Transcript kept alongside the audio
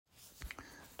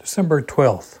December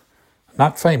 12th,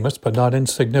 not famous but not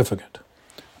insignificant.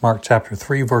 Mark chapter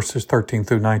 3, verses 13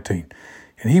 through 19.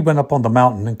 And he went up on the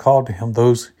mountain and called to him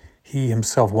those he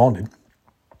himself wanted,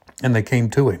 and they came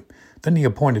to him. Then he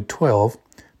appointed 12,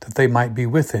 that they might be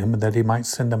with him, and that he might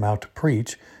send them out to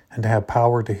preach, and to have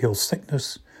power to heal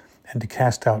sickness, and to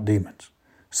cast out demons.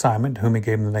 Simon, to whom he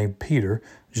gave the name Peter,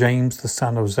 James the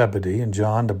son of Zebedee, and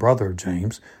John the brother of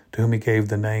James, to whom he gave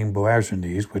the name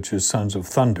Boanerges, which is sons of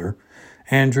thunder,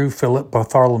 Andrew, Philip,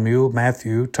 Bartholomew,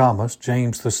 Matthew, Thomas,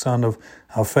 James the son of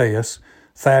Alphaeus,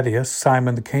 Thaddeus,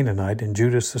 Simon the Canaanite, and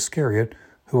Judas Iscariot,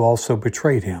 who also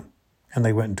betrayed him. And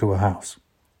they went into a house.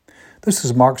 This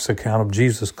is Mark's account of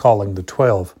Jesus calling the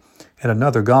 12. In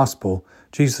another gospel,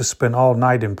 Jesus spent all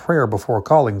night in prayer before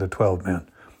calling the 12 men.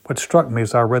 What struck me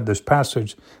as I read this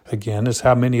passage again is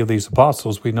how many of these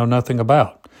apostles we know nothing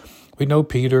about. We know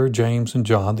Peter, James, and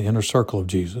John, the inner circle of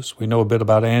Jesus. We know a bit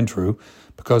about Andrew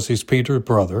because he's Peter's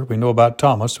brother. We know about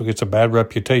Thomas, who gets a bad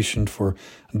reputation for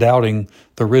doubting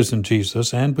the risen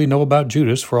Jesus. And we know about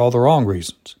Judas for all the wrong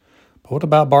reasons. But what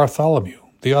about Bartholomew,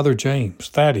 the other James,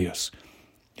 Thaddeus,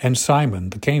 and Simon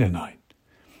the Canaanite?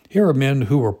 Here are men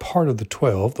who were part of the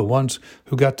 12, the ones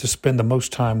who got to spend the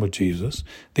most time with Jesus.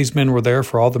 These men were there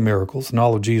for all the miracles and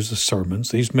all of Jesus'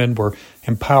 sermons. These men were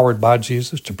empowered by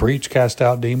Jesus to preach, cast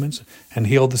out demons, and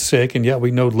heal the sick, and yet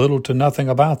we know little to nothing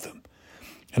about them.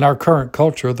 In our current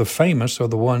culture, the famous are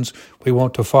the ones we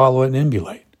want to follow and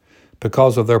emulate.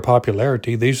 Because of their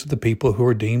popularity, these are the people who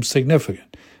are deemed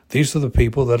significant. These are the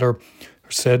people that are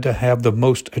said to have the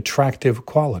most attractive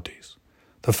qualities.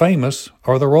 The famous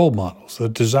are the role models. The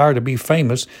desire to be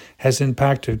famous has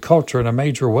impacted culture in a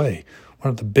major way.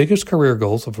 One of the biggest career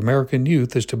goals of American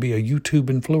youth is to be a YouTube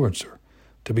influencer.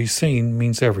 To be seen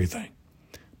means everything.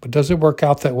 But does it work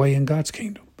out that way in God's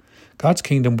kingdom? God's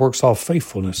kingdom works off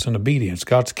faithfulness and obedience.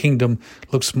 God's kingdom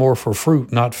looks more for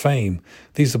fruit, not fame.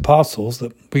 These apostles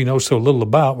that we know so little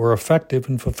about were effective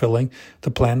in fulfilling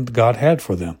the plan that God had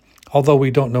for them. Although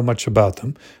we don't know much about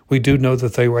them, we do know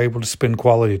that they were able to spend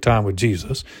quality time with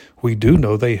Jesus. We do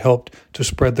know they helped to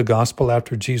spread the gospel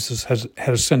after Jesus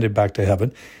had ascended back to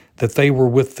heaven, that they were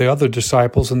with the other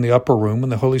disciples in the upper room when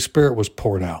the Holy Spirit was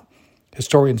poured out.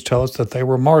 Historians tell us that they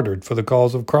were martyred for the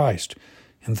cause of Christ,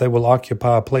 and they will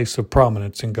occupy a place of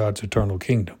prominence in God's eternal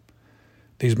kingdom.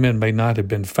 These men may not have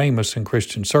been famous in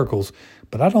Christian circles,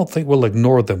 but I don't think we'll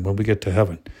ignore them when we get to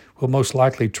heaven. We'll most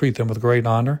likely treat them with great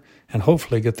honor and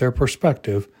hopefully get their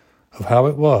perspective of how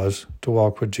it was to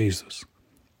walk with Jesus.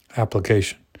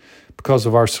 Application. Because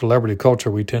of our celebrity culture,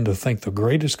 we tend to think the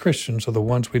greatest Christians are the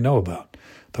ones we know about.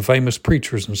 The famous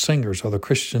preachers and singers are the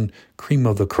Christian cream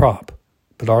of the crop.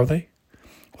 But are they?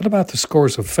 What about the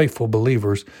scores of faithful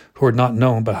believers who are not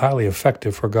known but highly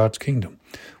effective for God's kingdom?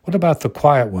 What about the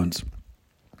quiet ones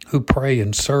who pray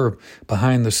and serve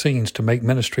behind the scenes to make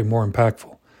ministry more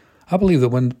impactful? I believe that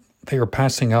when they are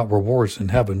passing out rewards in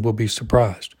heaven, we'll be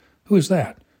surprised. Who is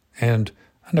that? And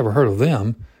I never heard of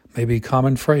them, may be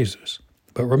common phrases.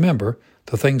 But remember,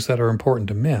 the things that are important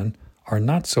to men are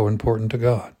not so important to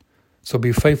God. So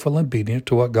be faithful and obedient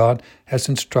to what God has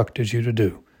instructed you to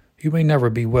do. You may never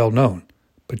be well known,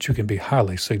 but you can be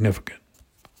highly significant.